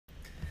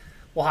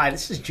Well, hi,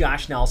 this is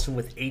Josh Nelson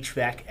with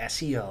HVAC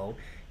SEO.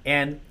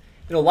 And,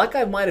 like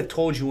I might have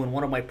told you in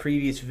one of my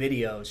previous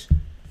videos,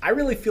 I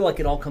really feel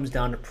like it all comes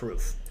down to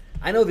proof.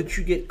 I know that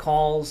you get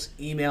calls,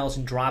 emails,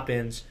 and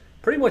drop-ins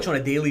pretty much on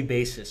a daily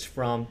basis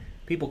from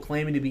people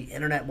claiming to be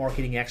internet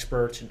marketing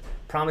experts and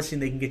promising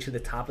they can get you to the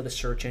top of the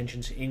search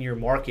engines in your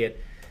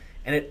market.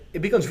 And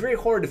it becomes very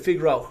hard to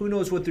figure out who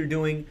knows what they're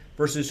doing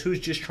versus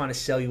who's just trying to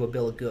sell you a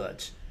bill of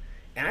goods.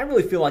 And I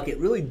really feel like it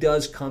really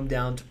does come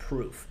down to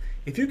proof.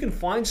 If you can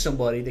find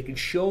somebody that can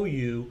show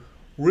you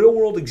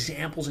real-world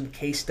examples and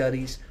case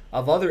studies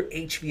of other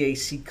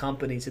HVAC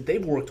companies that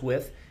they've worked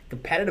with,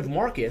 competitive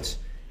markets,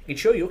 and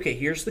show you, okay,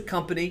 here's the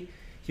company,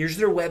 here's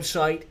their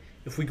website.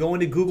 If we go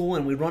into Google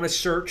and we run a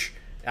search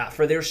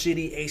for their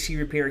city, AC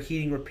repair,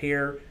 heating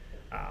repair,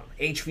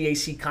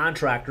 HVAC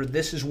contractor,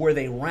 this is where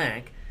they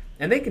rank.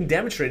 And they can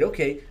demonstrate,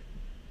 okay,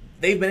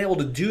 they've been able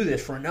to do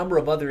this for a number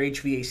of other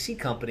HVAC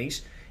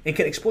companies and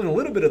can explain a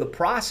little bit of the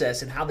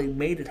process and how they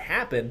made it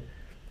happen.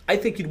 I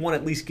think you'd want to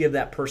at least give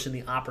that person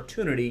the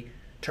opportunity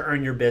to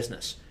earn your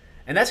business.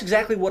 And that's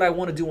exactly what I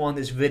want to do on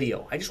this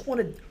video. I just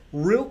want to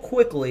real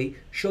quickly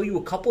show you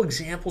a couple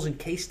examples and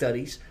case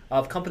studies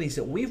of companies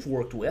that we've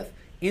worked with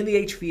in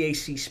the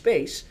HVAC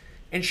space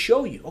and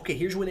show you, okay,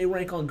 here's where they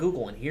rank on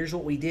Google and here's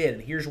what we did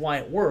and here's why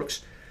it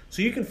works.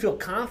 So you can feel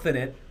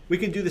confident we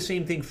can do the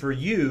same thing for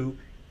you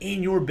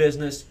in your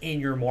business,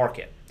 in your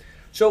market.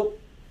 So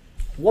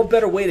what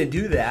better way to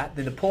do that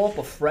than to pull up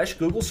a fresh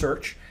Google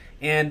search?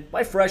 And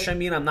by fresh, I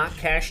mean I'm not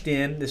cashed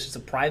in. This is a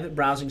private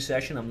browsing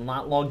session. I'm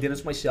not logged in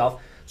as myself,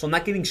 so I'm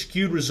not getting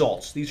skewed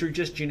results. These are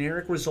just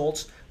generic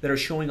results that are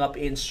showing up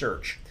in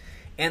search.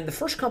 And the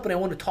first company I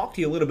want to talk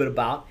to you a little bit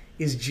about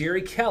is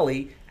Jerry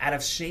Kelly out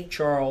of St.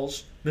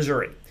 Charles,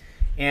 Missouri.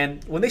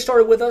 And when they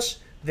started with us,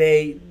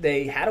 they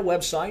had a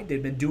website.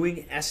 They'd been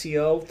doing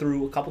SEO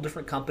through a couple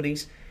different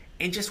companies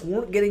and just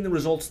weren't getting the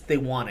results that they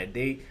wanted.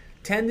 They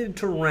tended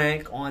to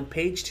rank on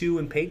page 2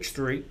 and page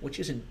 3, which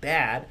isn't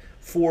bad,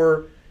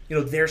 for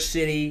their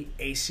city,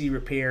 AC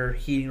repair,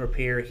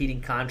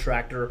 heating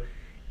contractor,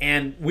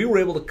 and we were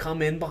able to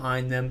come in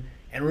behind them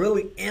and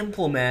really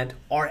implement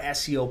our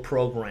SEO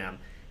program.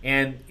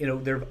 And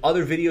there are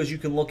other videos you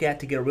can look at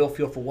to get a real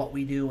feel for what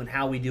we do and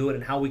how we do it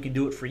and how we can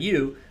do it for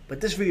you.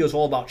 But this video is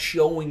all about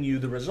showing you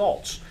the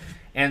results.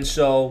 And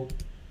so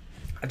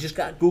I just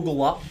got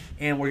Google up,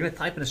 and we're going to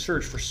type in a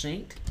search for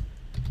St.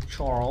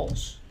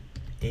 Charles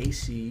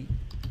AC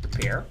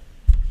repair.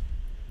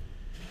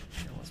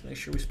 Now let's make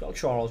sure we spell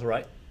Charles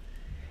right.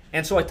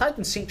 And so I typed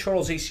in St.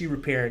 Charles AC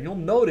repair, and you'll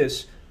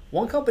notice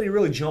one company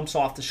really jumps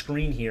off the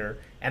screen here,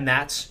 and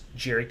that's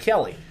Jerry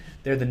Kelly.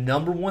 They're the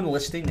 #1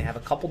 listing. They have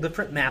a couple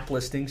different map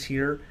listings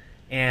here,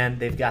 and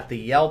they've got the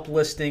Yelp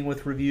listing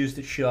with reviews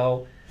that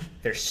show.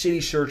 Their city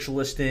search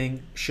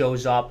listing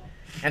shows up.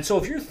 And so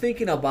if you're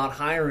thinking about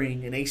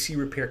hiring an AC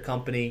repair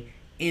company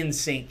in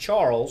St.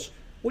 Charles,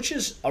 which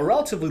is a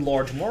relatively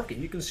large market,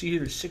 you can see here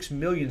there's 6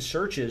 million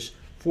searches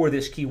for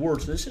this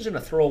keyword, so this isn't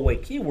a throwaway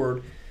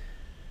keyword,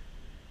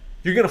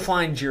 you're going to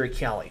find Jerry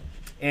Kelly.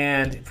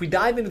 And if we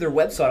dive into their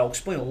website, I'll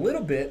explain a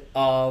little bit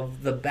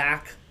of the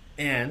back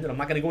end, and I'm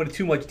not going to go into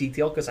too much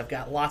detail because I've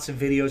got lots of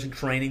videos and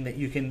training that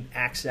you can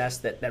access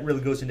that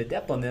really goes into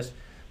depth on this.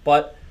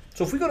 But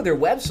so if we go to their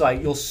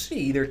website, you'll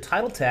see their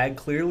title tag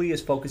clearly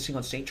is focusing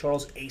on St.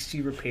 Charles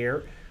AC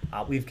repair.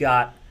 We've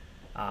got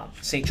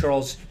St.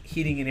 Charles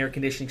heating and air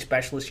conditioning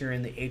specialist here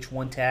in the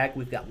H1 tag.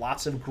 We've got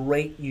lots of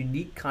great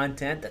unique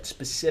content that's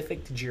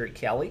specific to Jerry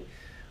Kelly.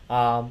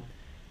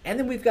 And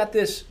then we've got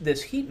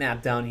this heat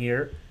map down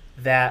here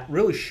that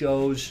really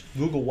shows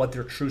Google what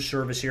their true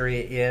service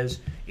area is.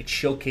 It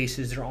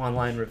showcases their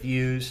online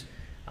reviews.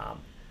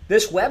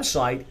 This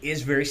website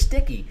is very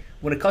sticky.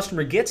 When a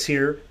customer gets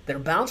here, their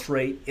bounce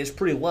rate is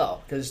pretty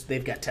low because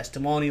they've got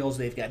testimonials,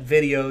 they've got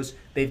videos,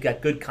 they've got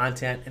good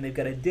content, and they've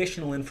got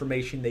additional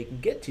information they can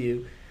get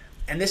to.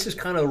 And this is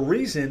kind of the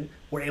reason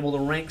we're able to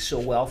rank so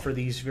well for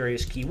these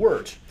various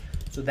keywords.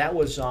 So that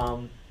was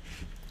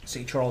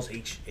St. Charles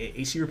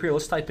AC repair.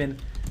 Let's type in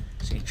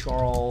St.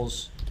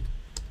 Charles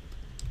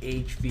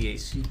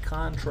HVAC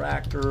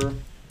contractor.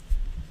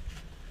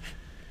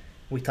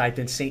 We typed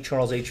in St.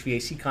 Charles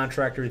HVAC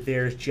contractor.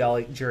 There's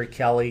Jerry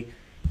Kelly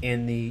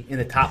in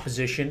the top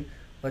position.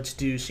 Let's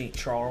do St.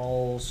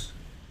 Charles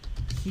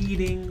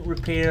heating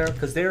repair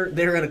because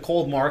they're in a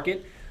cold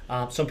market.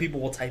 Some people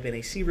will type in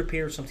AC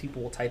repair. Some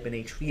people will type in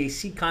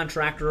HVAC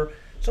contractor.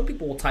 Some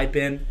people will type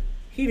in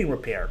heating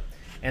repair.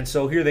 And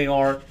so here they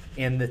are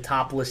in the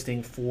top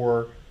listing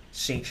for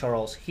St.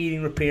 Charles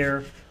heating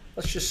repair.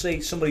 Let's just say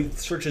somebody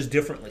searches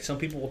differently. Some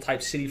people will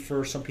type city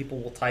first. Some people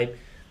will type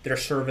their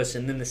service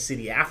and then the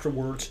city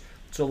afterwards.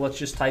 So let's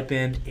just type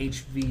in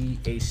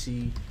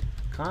HVAC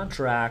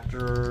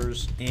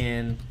contractors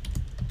in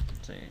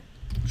St.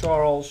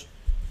 Charles.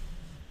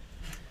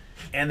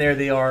 And there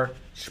they are,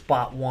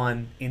 spot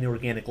 1 in the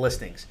organic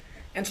listings.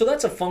 And so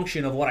that's a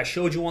function of what I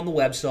showed you on the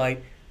website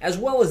as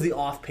well as the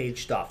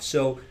off-page stuff.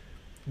 So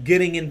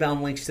getting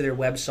inbound links to their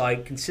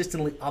website,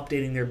 consistently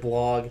updating their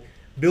blog,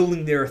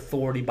 building their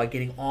authority by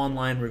getting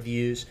online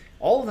reviews,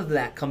 All of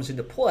that comes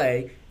into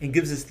play and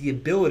gives us the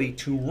ability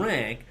to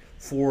rank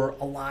for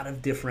a lot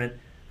of different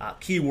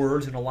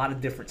keywords in a lot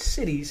of different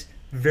cities,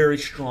 very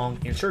strong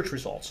in search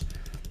results.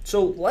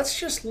 So let's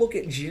just look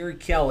at Jerry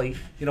Kelly.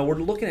 You know, we're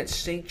looking at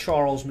St.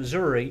 Charles,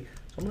 Missouri.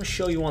 So I'm going to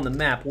show you on the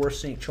map where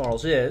St.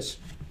 Charles is.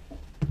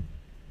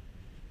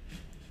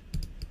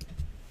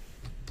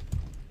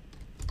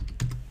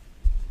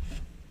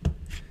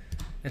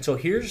 And so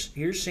here's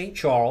St.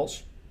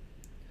 Charles.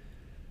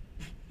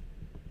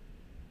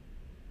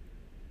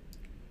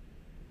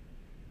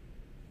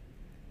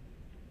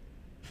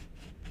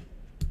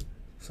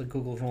 So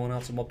Google's rolling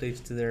out some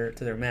updates to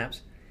their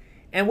maps.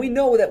 And we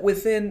know that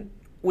within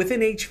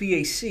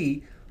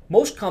HVAC,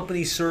 most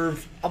companies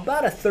serve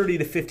about a 30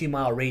 to 50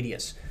 mile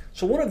radius.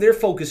 So one of their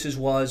focuses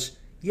was,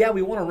 yeah,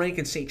 we want to rank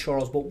in St.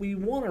 Charles, but we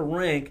want to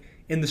rank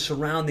in the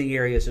surrounding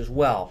areas as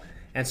well.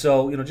 And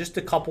so, you know, just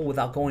a couple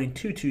without going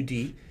too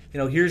deep. You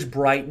know, here's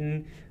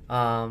Brighton.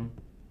 Weldon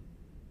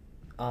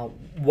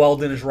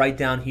is right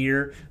down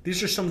here.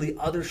 These are some of the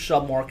other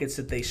sub-markets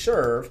that they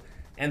serve.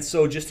 And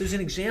so just as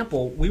an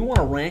example, we want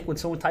to rank when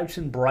someone types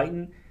in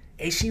Brighton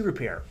AC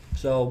repair.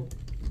 So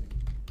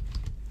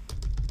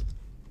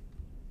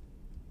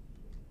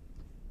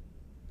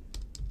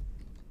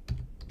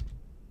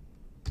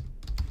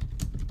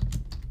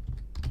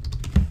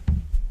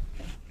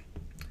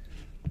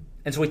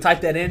we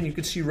type that in. You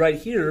can see right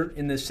here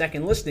in the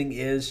second listing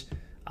is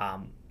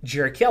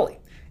Jerry Kelly.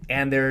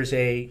 And there's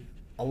a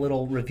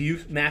little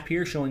review map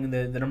here showing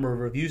the number of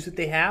reviews that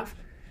they have.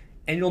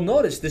 And you'll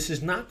notice this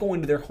is not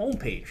going to their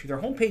homepage. Their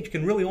homepage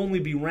can really only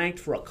be ranked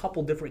for a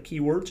couple different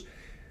keywords.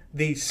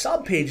 The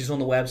sub-pages on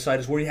the website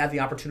is where you have the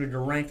opportunity to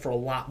rank for a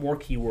lot more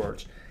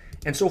keywords.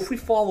 And so if we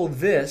follow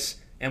this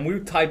and we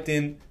typed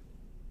in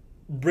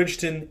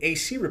Bridgeton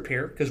AC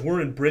repair, because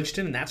we're in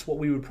Bridgeton and that's what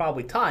we would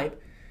probably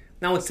type,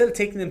 now instead of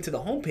taking them to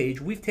the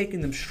homepage, we've taken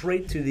them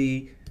straight to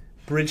the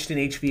Bridgeton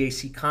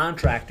HVAC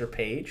contractor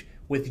page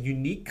with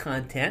unique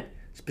content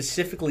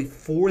specifically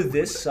for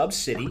this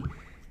sub-city,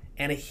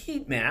 and a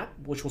heat map,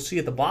 which we'll see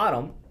at the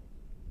bottom,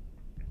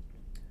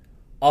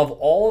 of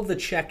all of the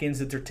check-ins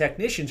that their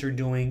technicians are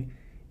doing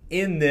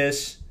in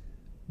this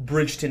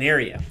Bridgeton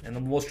area. And the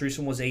most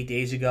recent was 8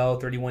 days ago,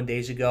 31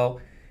 days ago.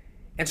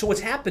 And so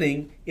what's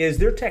happening is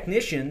their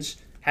technicians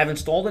have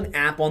installed an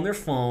app on their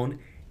phone,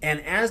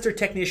 and as their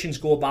technicians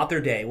go about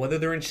their day, whether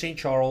they're in St.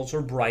 Charles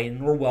or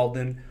Brighton or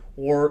Weldon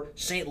or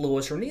St.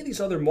 Louis or any of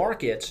these other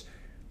markets,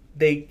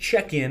 they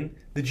check in.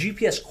 The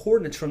GPS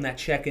coordinates from that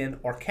check-in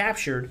are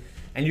captured,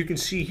 and you can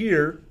see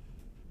here,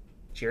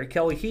 Jerry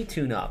Kelly heat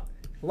tune-up,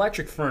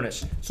 electric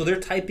furnace. So they're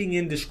typing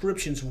in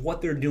descriptions of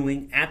what they're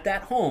doing at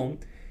that home,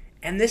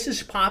 and this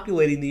is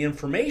populating the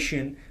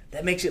information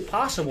that makes it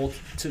possible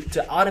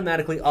to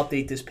automatically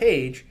update this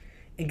page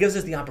and gives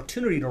us the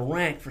opportunity to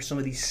rank for some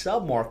of these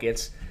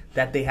sub-markets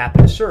that they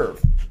happen to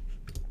serve.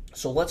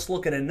 So let's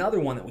look at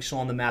another one that we saw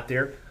on the map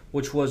there,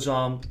 which was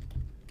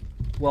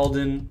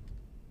Weldon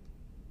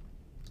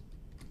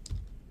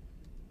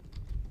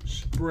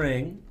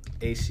Spring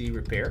AC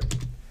repair.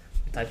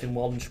 I typed in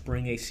Weldon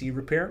Spring AC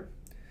repair.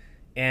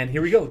 And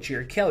here we go,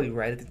 Jerry Kelly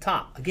right at the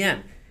top.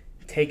 Again,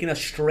 taking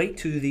us straight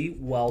to the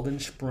Weldon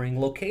Spring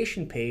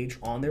location page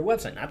on their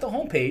website. Not the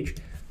home page.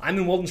 I'm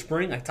in Weldon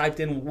Spring. I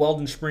typed in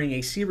Weldon Spring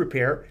AC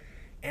repair,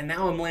 and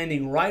now I'm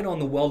landing right on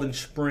the Weldon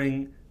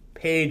Spring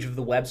page of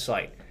the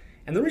website.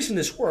 And the reason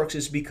this works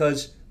is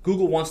because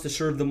Google wants to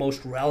serve the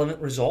most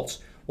relevant results.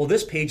 Well,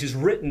 this page is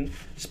written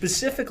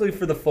specifically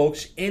for the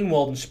folks in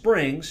Weldon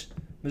Springs,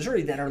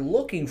 Missouri, that are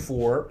looking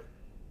for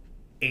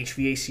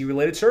HVAC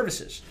related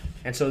services.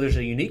 And so there's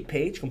a unique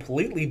page,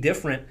 completely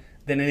different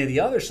than any of the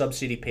other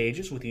sub-city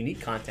pages with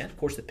unique content. Of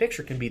course, the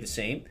picture can be the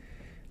same.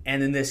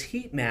 And then this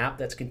heat map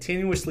that's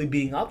continuously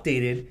being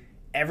updated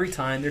every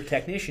time their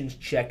technicians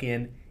check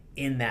in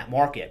that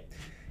market.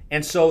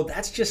 And so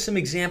that's just some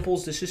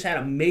examples. This has had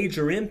a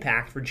major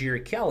impact for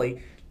Jerry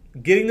Kelly,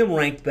 getting them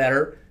ranked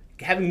better,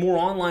 having more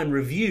online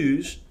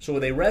reviews so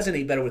they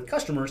resonate better with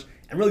customers,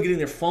 and really getting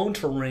their phone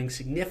to ring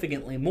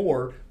significantly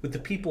more with the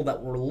people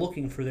that were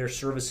looking for their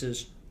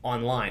services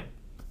online.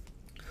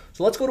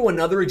 So let's go to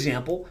another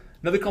example.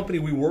 Another company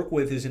we work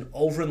with is in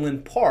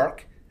Overland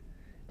Park,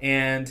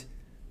 and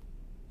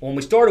when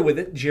we started with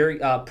it, Jerry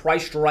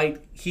Priced Right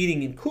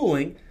Heating and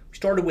Cooling, we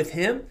started with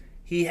him.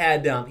 He'd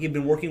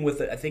been working with,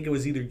 I think it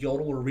was either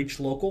Yodel or Reach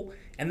Local,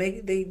 and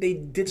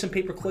they did some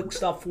pay-per-click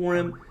stuff for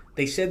him.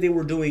 They said they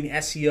were doing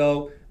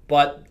SEO,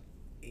 but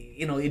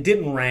you know, it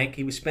didn't rank.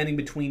 He was spending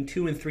between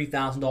 $2,000 and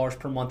 $3,000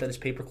 per month on his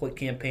pay-per-click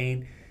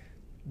campaign,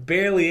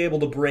 barely able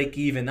to break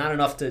even, not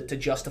enough to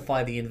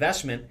justify the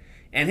investment.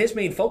 And his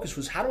main focus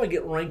was, how do I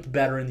get ranked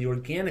better in the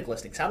organic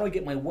listings? How do I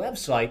get my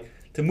website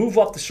to move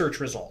up the search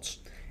results?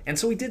 And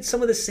so we did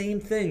some of the same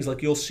things,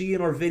 like you'll see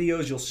in our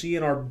videos, you'll see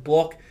in our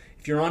book.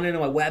 If you're on any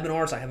of my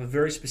webinars, I have a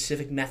very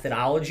specific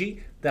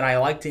methodology that I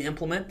like to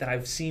implement that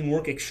I've seen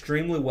work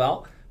extremely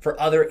well for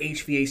other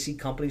HVAC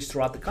companies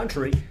throughout the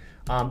country.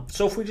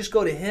 So if we just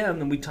go to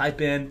him and we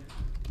type in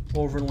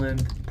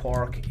Overland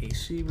Park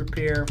AC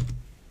repair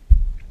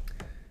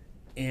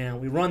and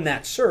we run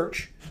that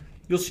search,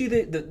 you'll see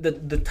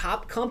the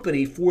top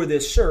company for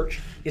this search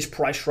is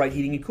Price Right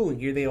Heating and Cooling.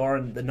 Here they are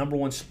in the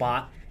 #1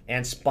 spot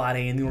and spot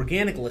A in the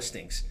organic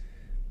listings.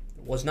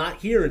 It was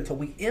not here until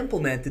we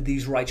implemented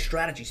these right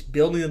strategies,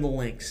 building in the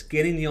links,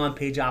 getting the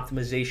on-page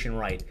optimization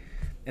right.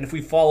 And if we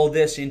follow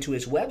this into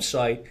his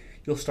website,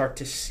 you'll start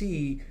to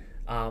see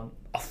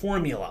a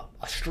formula,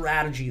 a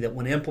strategy that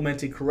when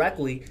implemented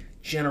correctly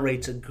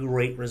generates a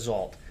great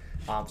result.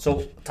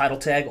 So title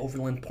tag,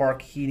 Overland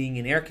Park Heating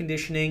and Air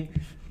Conditioning.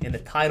 In the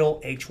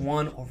title,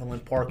 H1,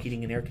 Overland Park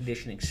Heating and Air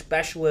Conditioning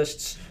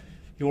Specialists.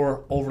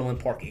 Your Overland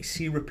Park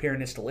AC repair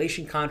and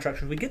installation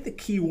contractors. We get the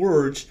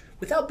keywords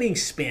without being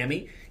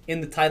spammy.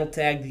 In the title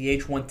tag, the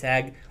H1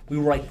 tag, we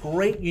write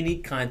great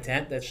unique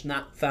content that's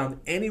not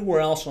found anywhere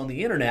else on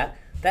the internet.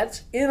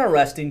 That's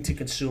interesting to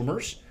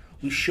consumers.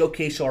 We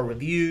showcase our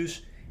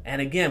reviews.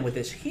 And again, with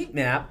this heat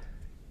map,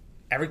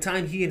 every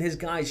time he and his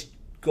guys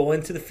go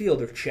into the field,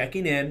 they're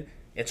checking in.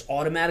 It's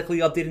automatically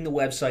updating the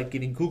website,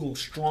 giving Google a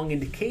strong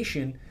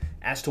indication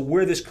as to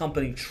where this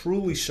company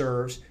truly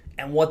serves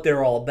and what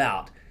they're all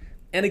about.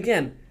 And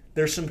again,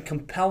 there's some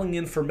compelling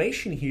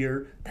information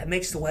here that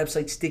makes the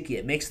website sticky.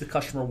 It makes the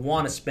customer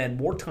want to spend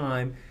more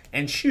time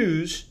and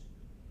choose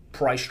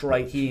Price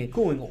Right Heating and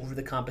Cooling over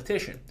the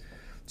competition.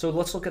 So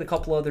let's look at a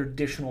couple other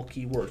additional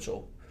keywords.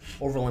 So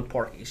Overland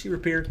Park AC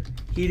repair,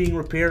 heating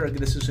repair.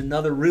 This is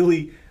another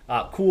really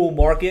cool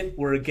market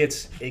where it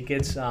gets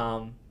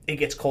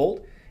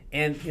cold.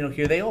 And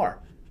here they are.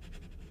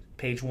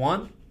 Page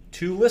 1,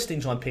 2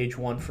 listings on page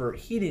 1 for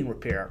heating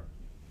repair.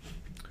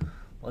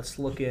 Let's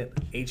look at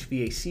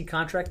HVAC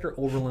contractor,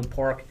 Overland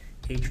Park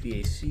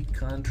HVAC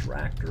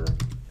contractor.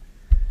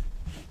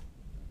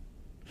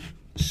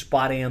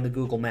 Spot A on the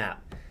Google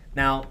map.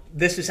 Now,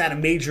 this has had a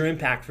major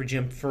impact for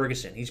Jim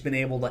Ferguson. He's been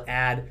able to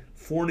add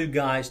 4 new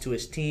guys to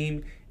his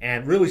team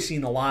and really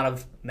seen a lot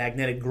of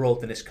magnetic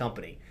growth in his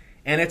company.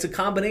 And it's a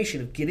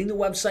combination of getting the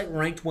website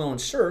ranked well in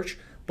search,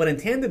 but in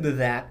tandem to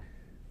that,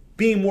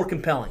 being more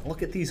compelling.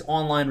 Look at these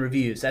online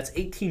reviews. That's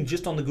 18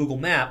 just on the Google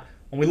map.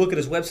 When we look at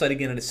his website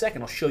again in a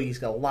second, I'll show you he's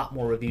got a lot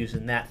more reviews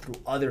than that through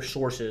other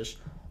sources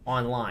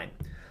online.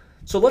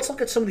 So let's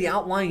look at some of the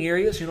outlying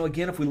areas.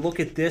 Again, if we look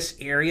at this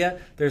area,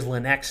 there's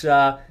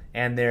Lenexa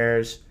and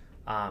there's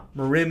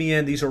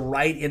Meridian. These are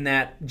right in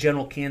that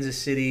general Kansas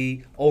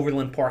City,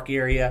 Overland Park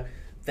area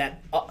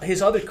that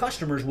his other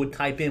customers would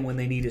type in when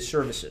they need his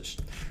services.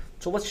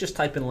 So let's just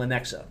type in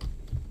Lenexa.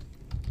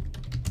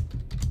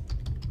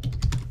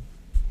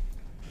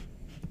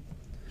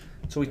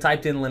 So we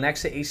typed in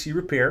Lenexa AC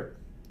repair,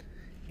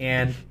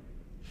 and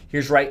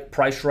here's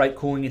Price Right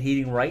Cooling and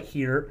Heating right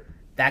here.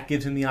 That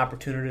gives him the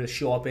opportunity to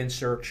show up in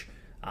search,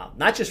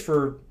 not just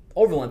for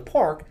Overland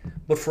Park,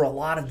 but for a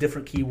lot of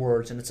different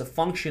keywords. And it's a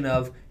function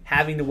of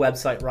having the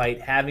website right,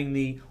 having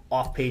the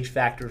off-page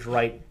factors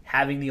right,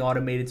 having the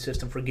automated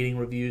system for getting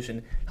reviews,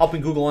 and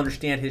helping Google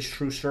understand his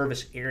true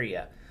service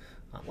area.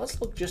 Let's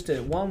look just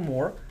at one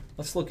more.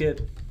 Let's look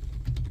at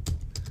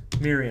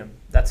Miriam.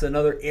 That's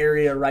another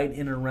area right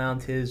in and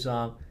around his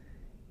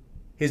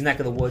neck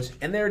of the woods,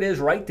 and there it is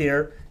right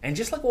there. And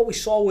just like what we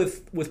saw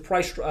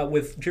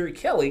with Jerry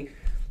Kelly,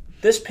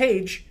 this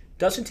page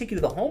doesn't take you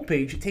to the home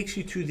page. It takes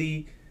you to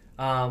the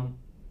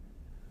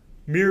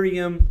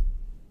Miriam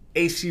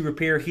AC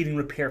repair, heating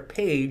repair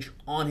page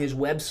on his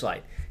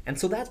website. And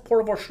so that's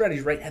part of our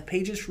strategy, right? Have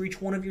pages for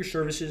each one of your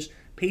services,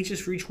 pages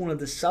for each one of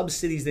the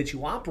sub-cities that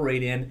you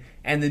operate in,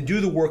 and then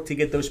do the work to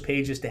get those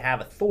pages to have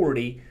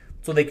authority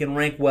so they can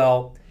rank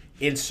well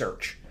in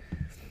search.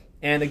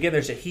 And again,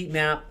 there's a heat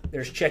map.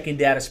 There's check-in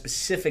data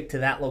specific to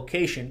that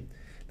location.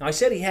 Now, I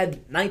said he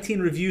had 19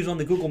 reviews on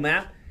the Google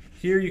map.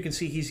 Here you can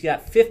see he's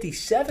got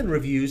 57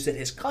 reviews that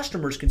his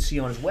customers can see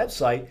on his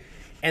website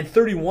and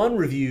 31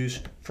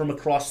 reviews from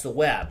across the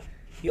web.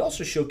 He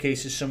also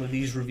showcases some of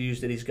these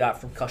reviews that he's got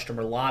from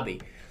Customer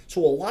Lobby.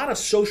 So a lot of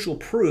social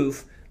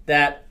proof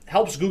that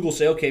helps Google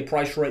say, okay,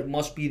 Price Right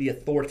must be the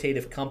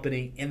authoritative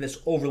company in this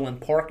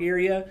Overland Park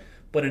area.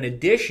 But in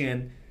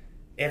addition,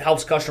 it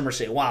helps customers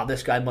say, wow,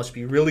 this guy must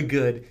be really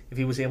good if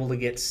he was able to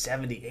get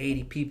 70,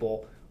 80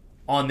 people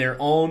on their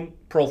own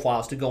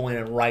profiles to go in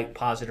and write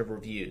positive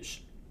reviews.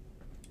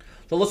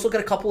 So let's look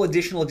at a couple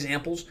additional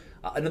examples.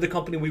 Another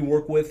company we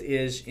work with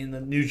is in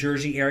the New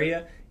Jersey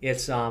area.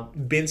 It's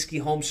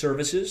Binsky Home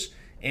Services.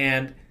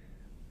 And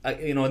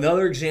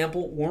another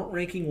example, weren't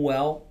ranking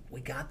well. We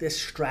got this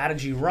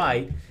strategy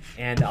right.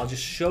 And I'll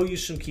just show you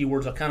some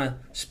keywords. I'll kind of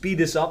speed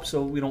this up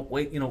so we don't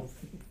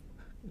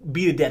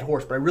beat a dead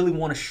horse, but I really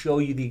want to show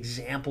you the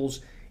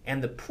examples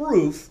and the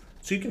proof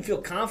so you can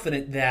feel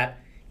confident that,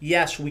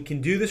 yes, we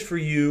can do this for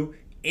you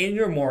in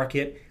your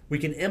market. We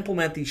can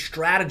implement these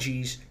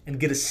strategies and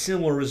get a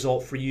similar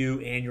result for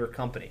you and your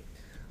company.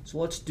 So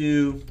let's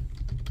do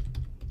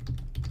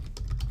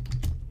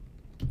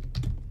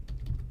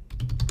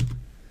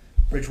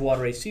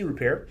Bridgewater AC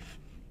repair.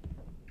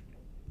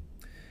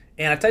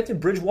 And I typed in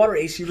Bridgewater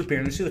AC repair,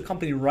 and you see the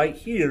company right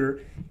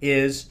here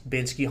is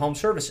Binsky Home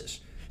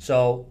Services.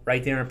 So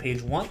right there on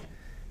page 1.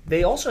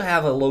 They also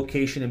have a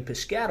location in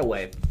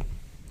Piscataway.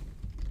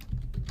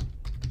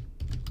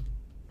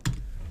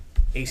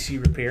 AC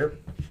repair.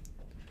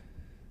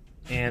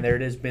 And there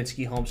it is,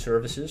 Binsky Home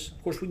Services.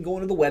 Of course, we can go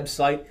into the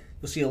website.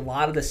 You'll see a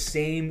lot of the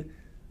same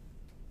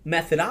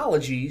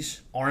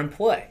methodologies are in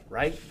play,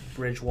 right?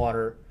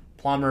 Bridgewater,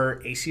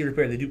 plumber, AC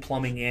repair. They do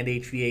plumbing and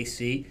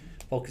HVAC.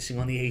 Focusing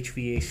on the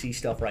HVAC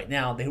stuff right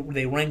now.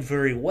 They rank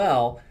very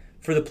well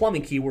for the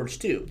plumbing keywords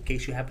too, in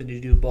case you happen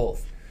to do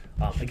both.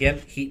 Again,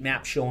 heat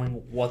map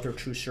showing what their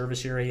true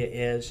service area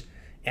is.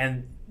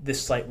 And this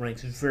site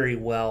ranks very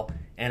well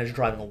and is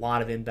driving a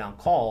lot of inbound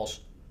calls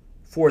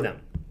for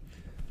them.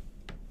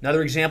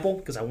 Another example,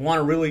 because I want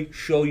to really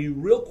show you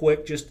real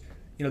quick, just,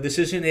 this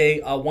isn't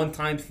a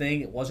one-time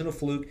thing. It wasn't a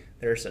fluke.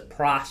 There's a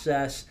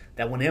process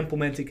that when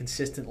implemented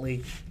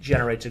consistently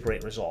generates a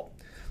great result.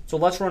 So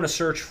let's run a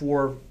search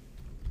for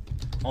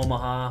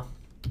Omaha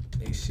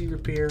AC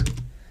repair.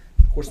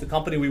 Of course, the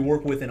company we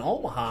work with in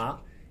Omaha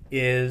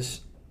is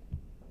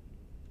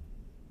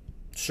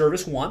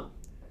Service One.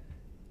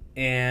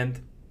 And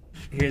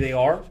here they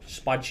are,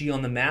 spot G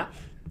on the map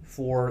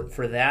for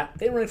that.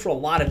 They rank for a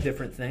lot of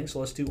different things. So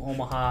let's do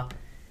Omaha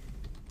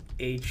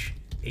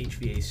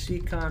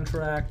HVAC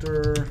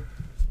contractor.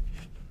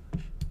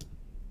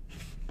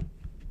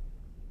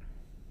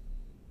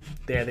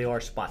 There they are,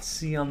 spot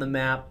C on the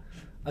map.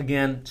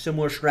 Again,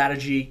 similar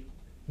strategy,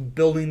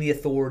 building the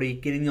authority,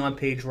 getting the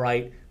on-page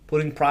right,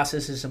 putting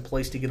processes in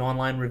place to get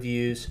online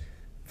reviews.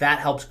 That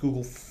helps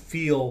Google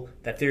feel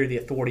that they're the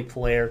authority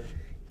player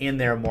in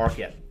their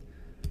market.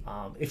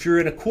 If you're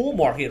in a cool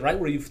market, right,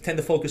 where you tend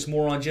to focus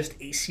more on just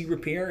AC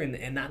repair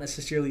and not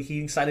necessarily the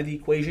heating side of the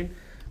equation,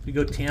 we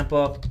go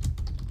Tampa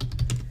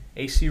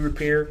AC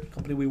repair,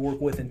 company we work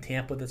with in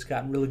Tampa that's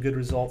gotten really good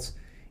results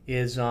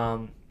is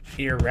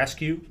Air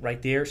Rescue right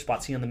there,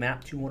 spot C on the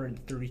map,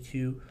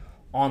 232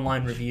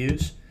 online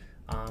reviews.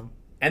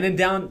 And then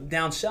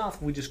down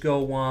south, we just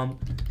go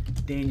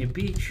Dania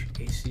Beach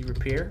AC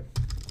repair.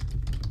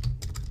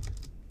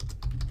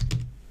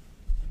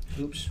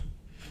 Oops.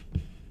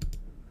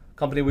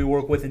 Company we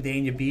work with in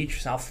Dania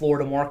Beach, South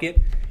Florida market,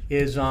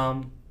 is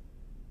AAA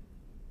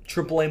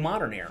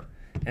Modern Air.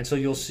 And so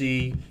you'll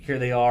see here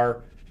they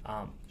are,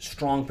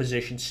 strong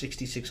position,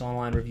 66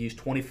 online reviews,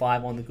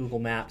 25 on the Google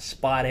Maps,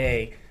 spot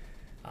A.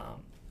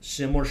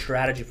 Similar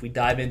strategy. If we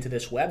dive into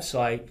this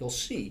website, you'll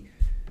see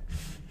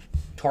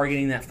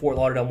targeting that Fort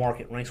Lauderdale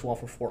market ranks well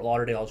for Fort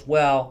Lauderdale as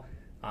well.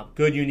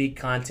 Good, unique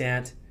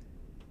content.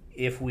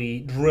 If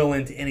we drill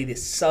into any of the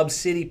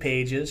sub-city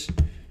pages,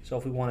 so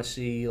if we want to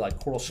see like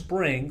Coral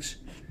Springs,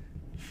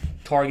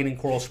 targeting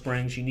Coral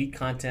Springs, unique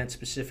content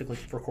specifically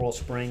for Coral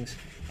Springs,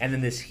 and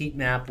then this heat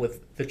map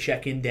with the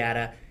check-in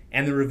data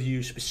and the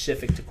reviews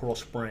specific to Coral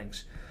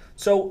Springs.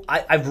 So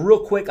I've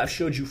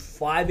showed you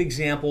 5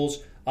 examples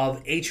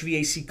of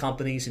HVAC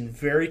companies in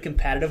very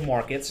competitive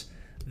markets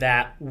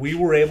that we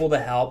were able to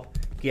help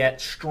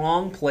get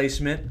strong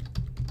placement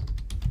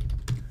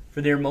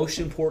for their most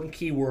important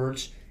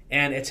keywords,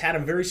 and it's had a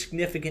very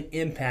significant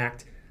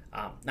impact,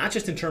 not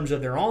just in terms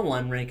of their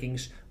online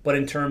rankings, but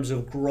in terms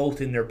of growth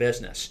in their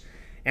business.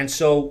 And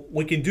so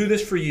we can do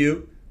this for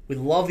you. We'd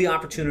love the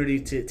opportunity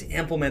to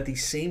implement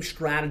these same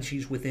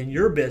strategies within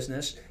your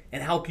business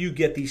and help you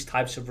get these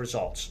types of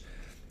results.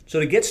 So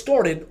to get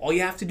started, all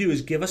you have to do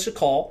is give us a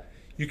call.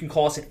 You can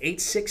call us at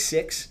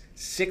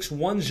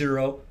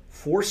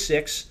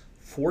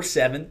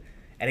 866-610-4647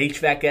 at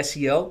HVAC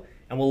SEO,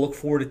 and we'll look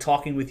forward to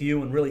talking with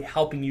you and really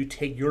helping you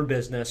take your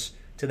business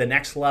to the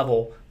next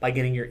level by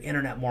getting your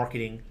internet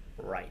marketing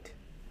right.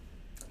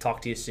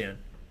 Talk to you soon.